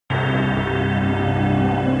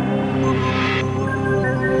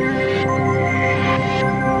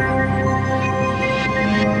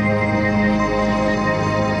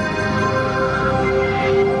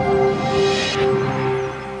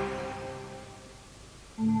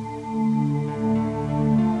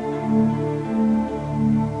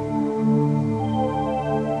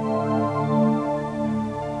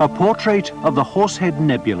A portrait of the Horsehead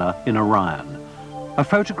Nebula in Orion, a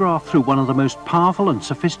photograph through one of the most powerful and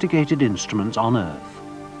sophisticated instruments on Earth.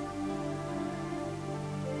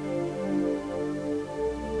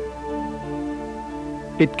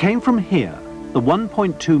 It came from here, the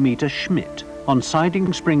 1.2-metre Schmidt on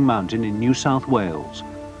Siding Spring Mountain in New South Wales.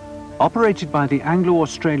 Operated by the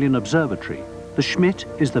Anglo-Australian Observatory, the Schmidt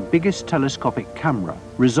is the biggest telescopic camera,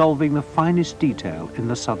 resolving the finest detail in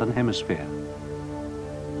the Southern Hemisphere.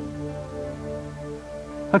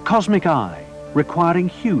 A cosmic eye, requiring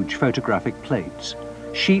huge photographic plates,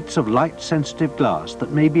 sheets of light-sensitive glass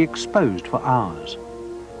that may be exposed for hours.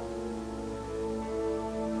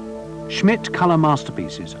 Schmidt colour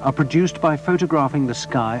masterpieces are produced by photographing the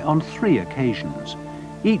sky on 3 occasions,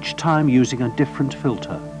 each time using a different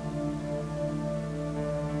filter.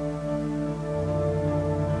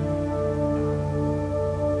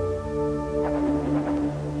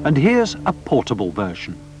 And here's a portable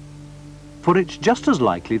version. For it's just as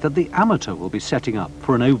likely that the amateur will be setting up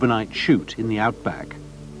for an overnight shoot in the outback.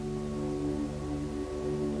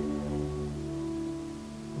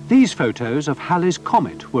 These photos of Halley's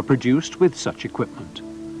Comet were produced with such equipment.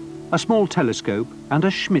 A small telescope and a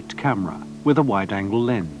Schmidt camera with a wide-angle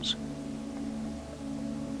lens.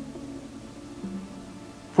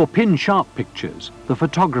 For pin-sharp pictures, the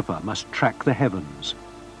photographer must track the heavens.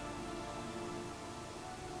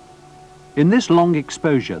 In this long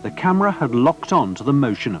exposure, the camera had locked on to the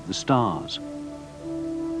motion of the stars.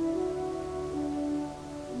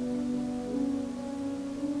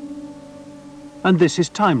 And this is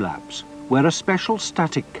time-lapse, where a special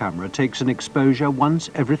static camera takes an exposure once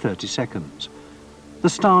every 30 seconds. The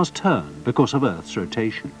stars turn because of Earth's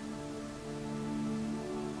rotation.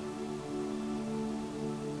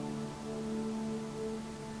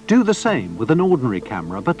 Do the same with an ordinary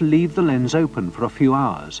camera, but leave the lens open for a few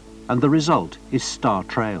hours, and the result is star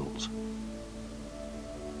trails.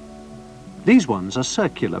 These ones are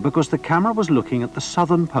circular because the camera was looking at the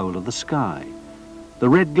southern pole of the sky, the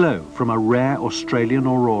red glow from a rare Australian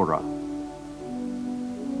aurora.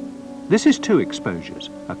 This is 2 exposures,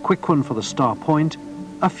 a quick one for the star point,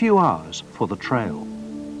 a few hours for the trail.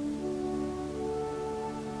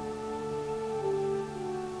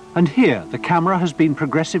 And here the camera has been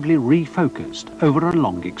progressively refocused over a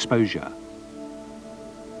long exposure.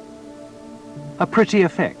 A pretty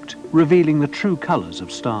effect, revealing the true colours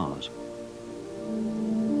of stars.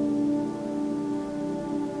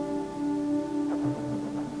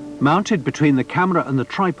 Mounted between the camera and the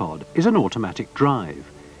tripod is an automatic drive.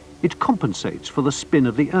 It compensates for the spin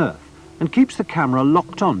of the Earth and keeps the camera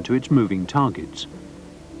locked on to its moving targets.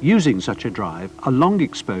 Using such a drive, a long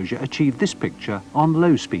exposure achieved this picture on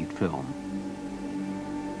low-speed film.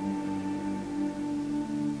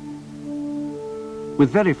 With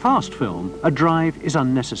very fast film, a drive is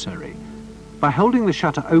unnecessary. By holding the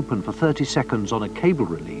shutter open for 30 seconds on a cable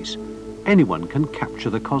release, anyone can capture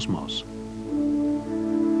the cosmos.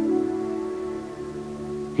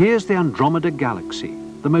 Here's the Andromeda Galaxy,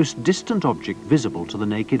 the most distant object visible to the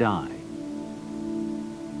naked eye.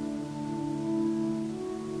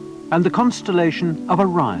 And the constellation of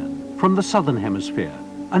Orion from the southern hemisphere,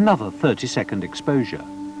 another 30-second exposure.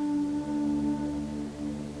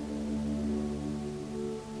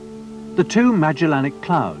 The 2 Magellanic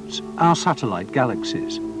Clouds, our satellite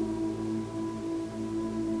galaxies.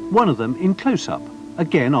 One of them in close-up,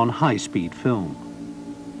 again on high-speed film.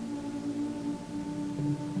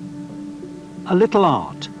 A little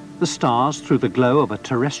art, the stars through the glow of a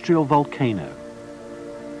terrestrial volcano.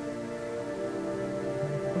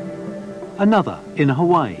 Another in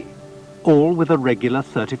Hawaii, all with a regular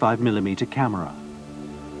 35mm camera.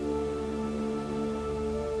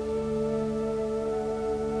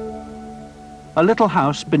 A little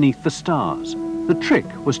house beneath the stars. The trick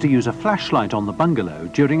was to use a flashlight on the bungalow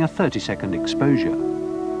during a 30-second exposure.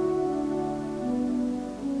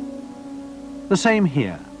 The same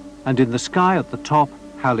here, and in the sky at the top,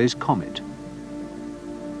 Halley's Comet.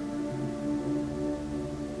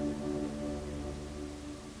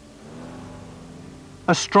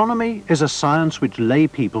 Astronomy is a science which lay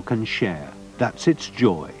people can share. That's its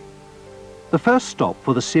joy. The first stop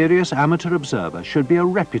for the serious amateur observer should be a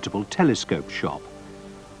reputable telescope shop.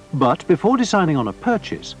 But before deciding on a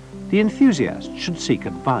purchase, the enthusiast should seek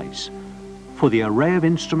advice, for the array of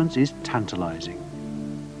instruments is tantalizing.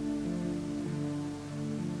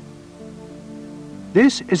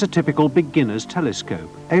 This is a typical beginner's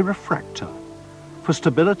telescope, a refractor. For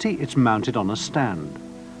stability, it's mounted on a stand.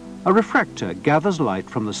 A refractor gathers light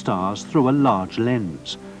from the stars through a large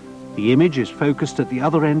lens. The image is focused at the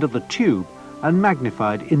other end of the tube and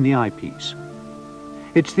magnified in the eyepiece.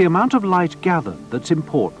 It's the amount of light gathered that's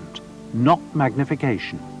important, not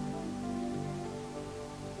magnification.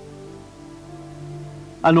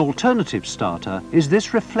 An alternative starter is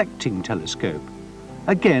this reflecting telescope.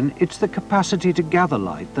 Again, it's the capacity to gather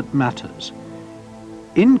light that matters.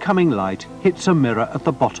 Incoming light hits a mirror at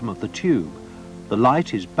the bottom of the tube. The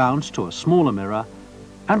light is bounced to a smaller mirror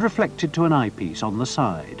and reflected to an eyepiece on the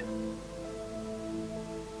side.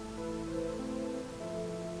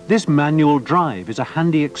 This manual drive is a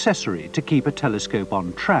handy accessory to keep a telescope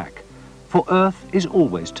on track, for Earth is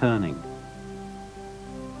always turning.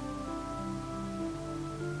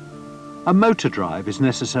 A motor drive is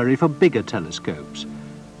necessary for bigger telescopes.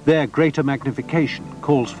 Their greater magnification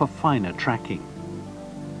calls for finer tracking.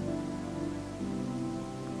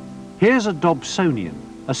 Here's a Dobsonian,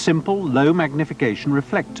 a simple low magnification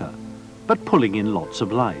reflector, but pulling in lots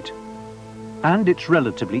of light. And it's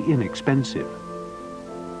relatively inexpensive.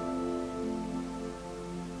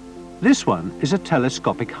 This one is a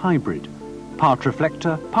telescopic hybrid, part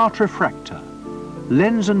reflector, part refractor,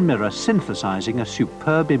 lens and mirror synthesizing a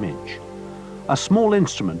superb image. A small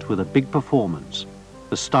instrument with a big performance,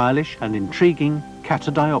 the stylish and intriguing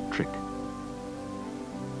catadioptric.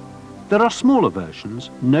 There are smaller versions,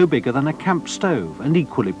 no bigger than a camp stove and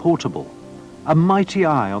equally portable, a mighty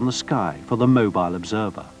eye on the sky for the mobile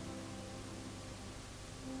observer.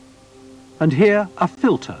 And here a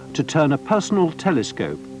filter to turn a personal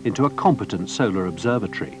telescope into a competent solar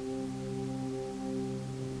observatory.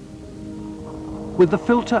 With the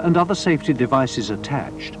filter and other safety devices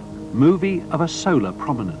attached, movie of a solar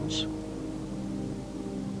prominence.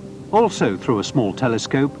 Also through a small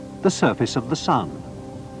telescope, the surface of the sun.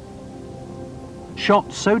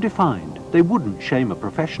 Shots so defined they wouldn't shame a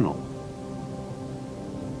professional.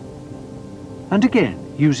 And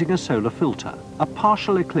again, using a solar filter, a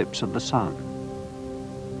partial eclipse of the sun.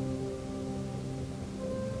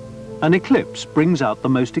 An eclipse brings out the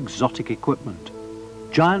most exotic equipment.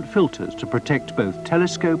 Giant filters to protect both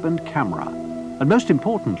telescope and camera, and most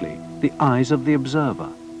importantly, the eyes of the observer.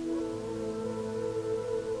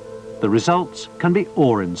 The results can be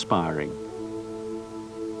awe-inspiring.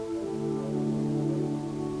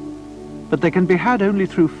 But they can be had only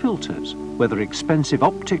through filters, whether expensive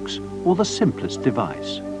optics or the simplest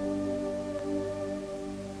device.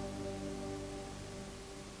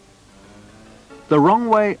 The wrong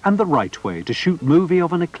way and the right way to shoot movie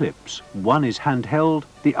of an eclipse. One is handheld,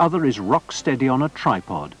 the other is rock steady on a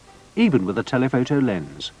tripod, even with a telephoto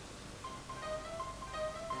lens.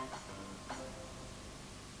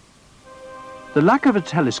 The lack of a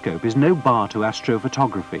telescope is no bar to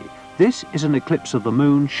astrophotography. This is an eclipse of the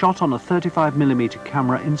moon shot on a 35mm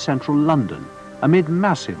camera in central London, amid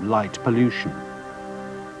massive light pollution.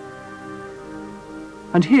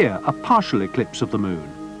 And here, a partial eclipse of the moon,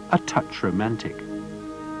 a touch romantic.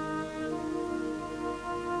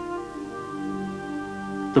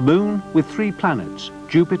 The moon with 3 planets,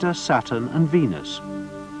 Jupiter, Saturn and Venus.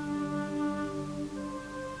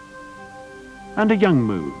 And a young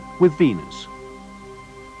moon with Venus.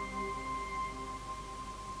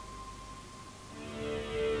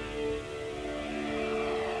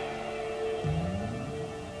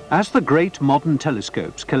 As the great modern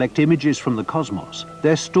telescopes collect images from the cosmos,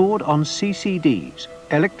 they're stored on CCDs,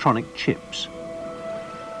 electronic chips,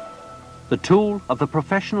 the tool of the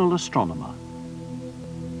professional astronomer.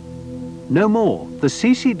 No more, the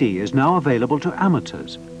CCD is now available to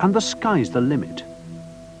amateurs, and the sky's the limit.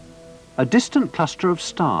 A distant cluster of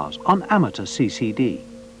stars on amateur CCD.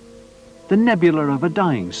 The nebula of a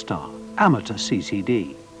dying star, amateur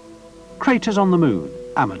CCD. Craters on the moon,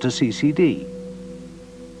 amateur CCD.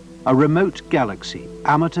 A remote galaxy,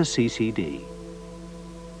 amateur CCD.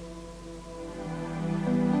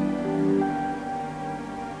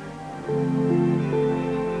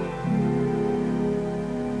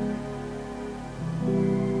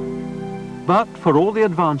 But for all the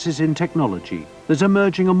advances in technology, there's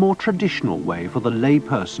emerging a more traditional way for the lay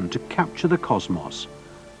person to capture the cosmos,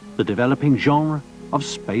 the developing genre of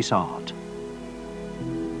space art.